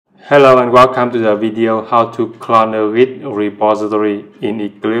Hello and welcome to the video how to clone a Git repository in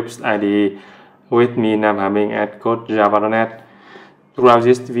Eclipse IDE. With me, Nam Haming at CodeJava.net. Throughout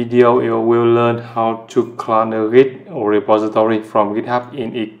this video, you will learn how to clone a Git repository from GitHub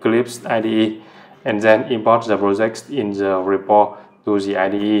in Eclipse IDE and then import the projects in the repo to the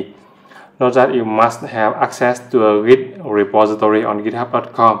IDE. Note that you must have access to a Git repository on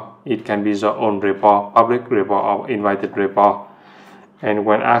github.com. It can be your own repo, public repo, or invited repo. And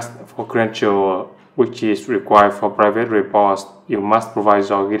when asked for credential, which is required for private repos, you must provide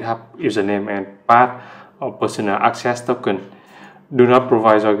your GitHub username and path or personal access token. Do not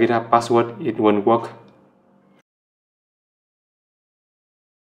provide your GitHub password, it won't work.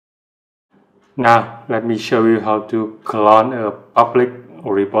 Now, let me show you how to clone a public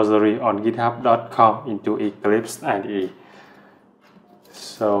repository on github.com into Eclipse IDE.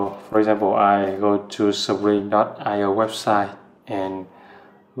 So, for example, I go to spring.io website and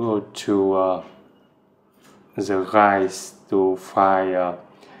go to the guides to find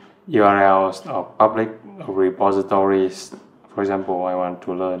URLs of public repositories. For example, I want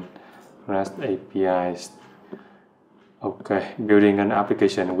to learn REST APIs. Okay, building an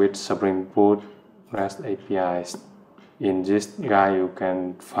application with Spring Boot REST APIs. In this guide, you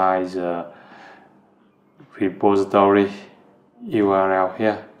can find the repository URL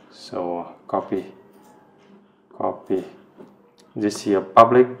here. So copy. This is a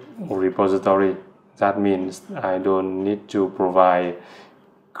public repository. That means I don't need to provide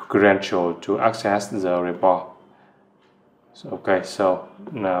credential to access the repo. So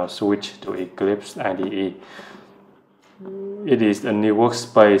now switch to Eclipse IDE. It is a new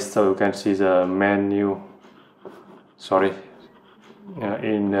workspace, so you can see the menu.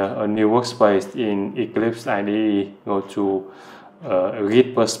 In a new workspace in Eclipse IDE, go to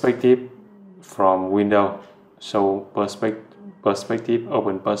Git perspective from window. So perspective,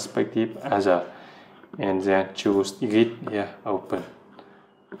 open perspective as a, and then choose Git here, open.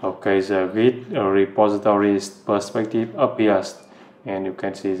 Okay, the Git repository's perspective appears, and you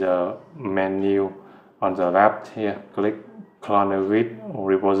can see the menu on the left here. Click clone a Git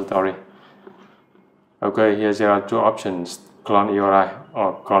repository. Okay, here there are two options: clone URI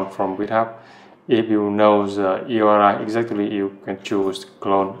or clone from GitHub. If you know the URI exactly, you can choose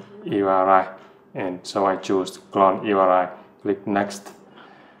clone URI, and so I choose clone URI. Click next.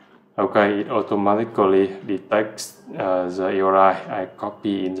 Okay, it automatically detects the URI I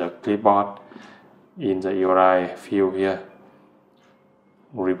copy in the clipboard in the URI field here.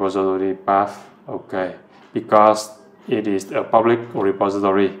 Repository path. Okay, because it is a public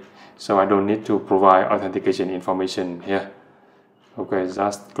repository, so I don't need to provide authentication information here. Okay,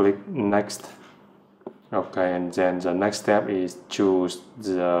 just click next. Okay, and then the next step is choose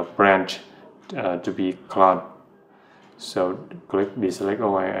the branch to be cloned. So click deselect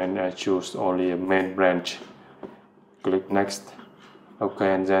all and I choose only a main branch. Click next.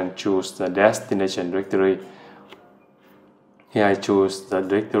 Okay, and then choose the destination directory. Here I choose the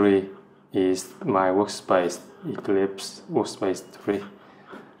directory is my workspace, Eclipse workspace 3.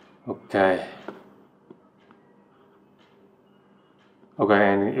 Okay,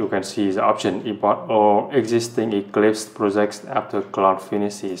 and you can see the option import all existing Eclipse projects after clone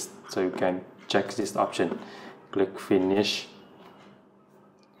finishes. So you can check this option. Click finish.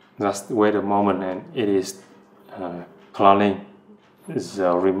 Just wait a moment and it is cloning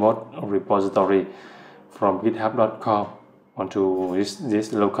the remote repository from github.com onto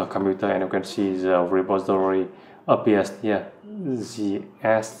this local computer, and you can see the repository appears here, the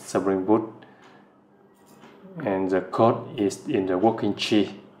as Spring Boot, and the code is in the working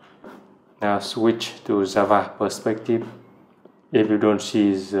tree. Now switch to Java perspective. If you don't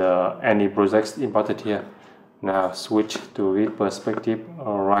see any projects imported here, now switch to Git perspective,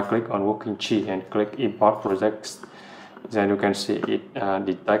 or right click on working tree and click import projects. Then you can see it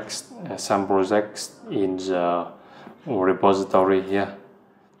detects some projects in the repository here.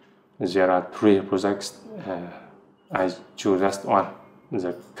 There are 3 projects. I choose just one,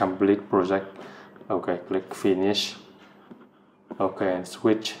 the complete project. Okay, click finish. Okay, and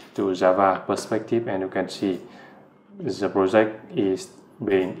switch to Java perspective, and you can see the project is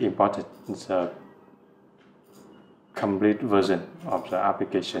being imported, the complete version of the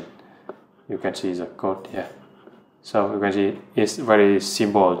application. You can see the code here. So you can see it's very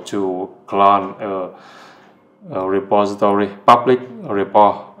simple to clone a repository, public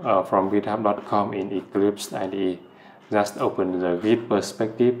repo from github.com in Eclipse IDE. Just open the Git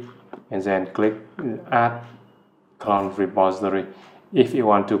perspective and then click add clone repository. If you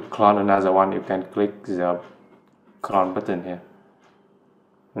want to clone another one, you can click the clone button here.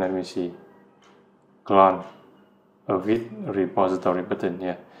 Let me see, clone a Git repository button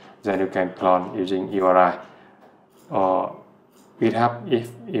here. then you can clone using URI. Or GitHub, if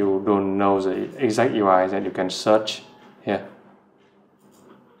you don't know the exact UI, then you can search here.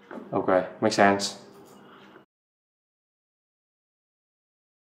 Okay, makes sense.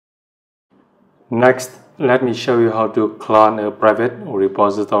 Next, let me show you how to clone a private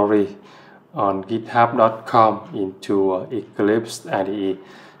repository on github.com into Eclipse IDE.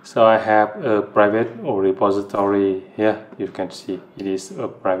 So I have a private repository here. You can see it is a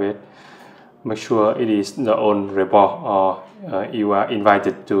private. Make sure it is the own repo, or you are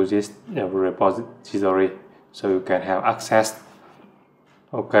invited to this repository so you can have access.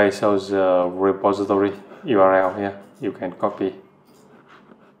 Okay, so the repository URL here, you can copy,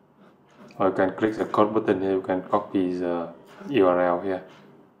 or you can click the code button here, you can copy the URL here.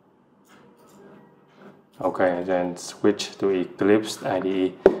 Okay, and then switch to Eclipse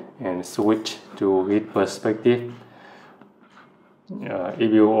IDE and switch to Git perspective.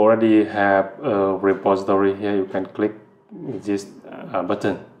 If you already have a repository here, you can click this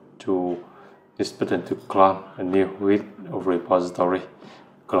button to clone a new Git repository,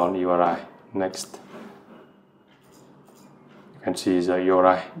 clone URI. Next, you can see the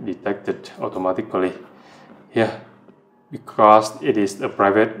URI detected automatically here. Because it is a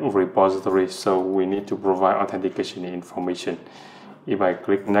private repository, so we need to provide authentication information. If I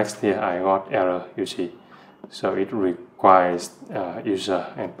click next here, I got error, you see. So it requires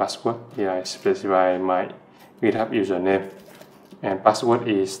user and password. Here I specify my GitHub username, and password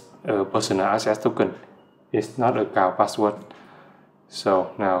is a personal access token. It's not a account password.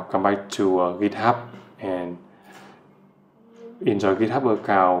 So now come back to GitHub, and in the GitHub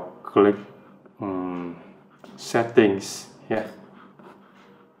account, click settings here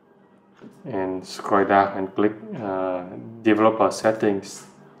and scroll down and click developer settings.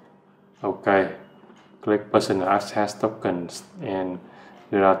 Okay, click personal access tokens, and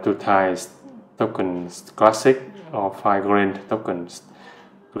there are two types: tokens classic or fine-grained tokens.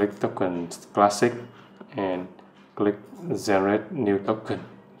 Click tokens classic and click generate new token,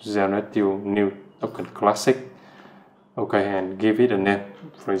 classic. Okay, and give it a name,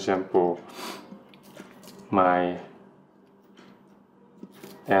 for example my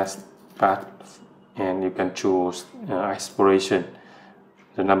as path, and you can choose expiration,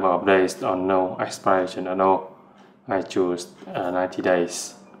 the number of days, or no expiration or no. I choose 90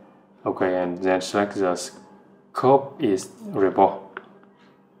 days. Okay, and then select the scope is repo.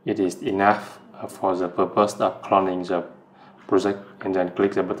 It is enough for the purpose of cloning the project, and then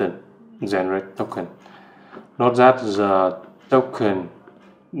click the button generate token. Note that the token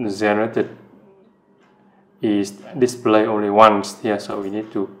generated is displayed only once here, so we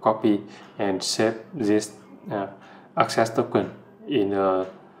need to copy and save this access token in a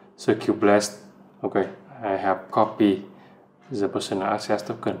secure place. Okay, I have copied the personal access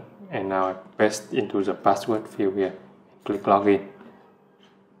token, and now I paste into the password field here. Click login.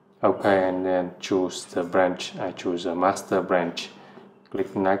 Okay, and then choose the branch. I choose the master branch.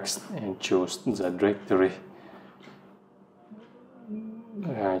 Click next and choose the directory.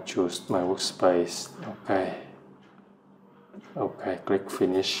 I choose my workspace. Okay, click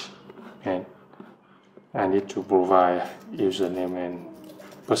finish, and I need to provide username and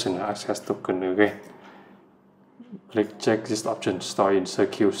personal access token again. Click check this option, store in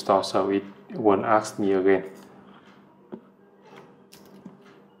secure store, so it won't ask me again.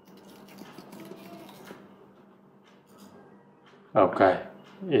 Okay,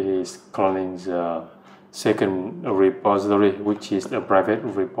 it is cloning the second repository, which is a private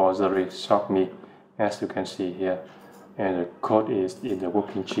repository, shop.me, as you can see here, and the code is in the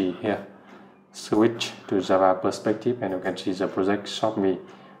working tree here. Switch to Java perspective, and you can see the project shop.me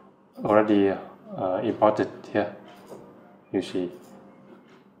already imported here. You see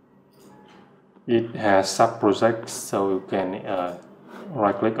it has sub-projects, so you can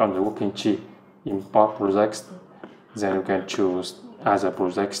right click on the working tree, import projects, then you can choose other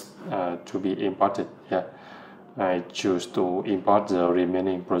projects to be imported here. I choose to import the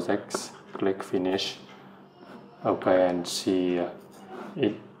remaining projects. Click finish. Okay, and see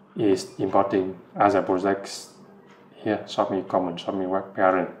it is importing other projects here: shop.me common, shop.me web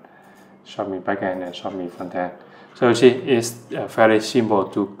parent, shop.me backend, and shop.me frontend. So you see, it's very simple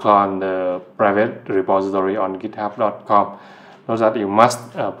to clone the private repository on github.com. Note that you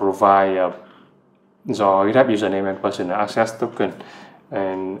must provide your GitHub username and personal access token.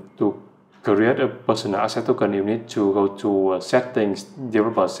 And to create a personal access token, you need to go to settings,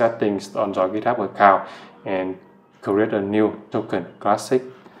 developer settings on your GitHub account, and create a new token, classic.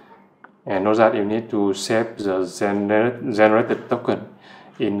 And note that you need to save the generated token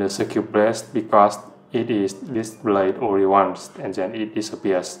in the secure place, because it is displayed only once and then it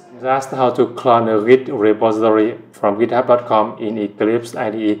disappears. That's how to clone a Git repository from github.com in Eclipse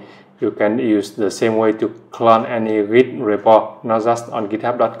IDE. You can use the same way to clone any Git repo, not just on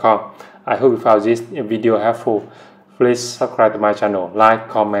github.com. I hope you found this video helpful. Please subscribe to my channel, like,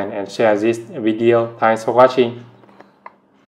 comment, and share this video. Thanks for watching.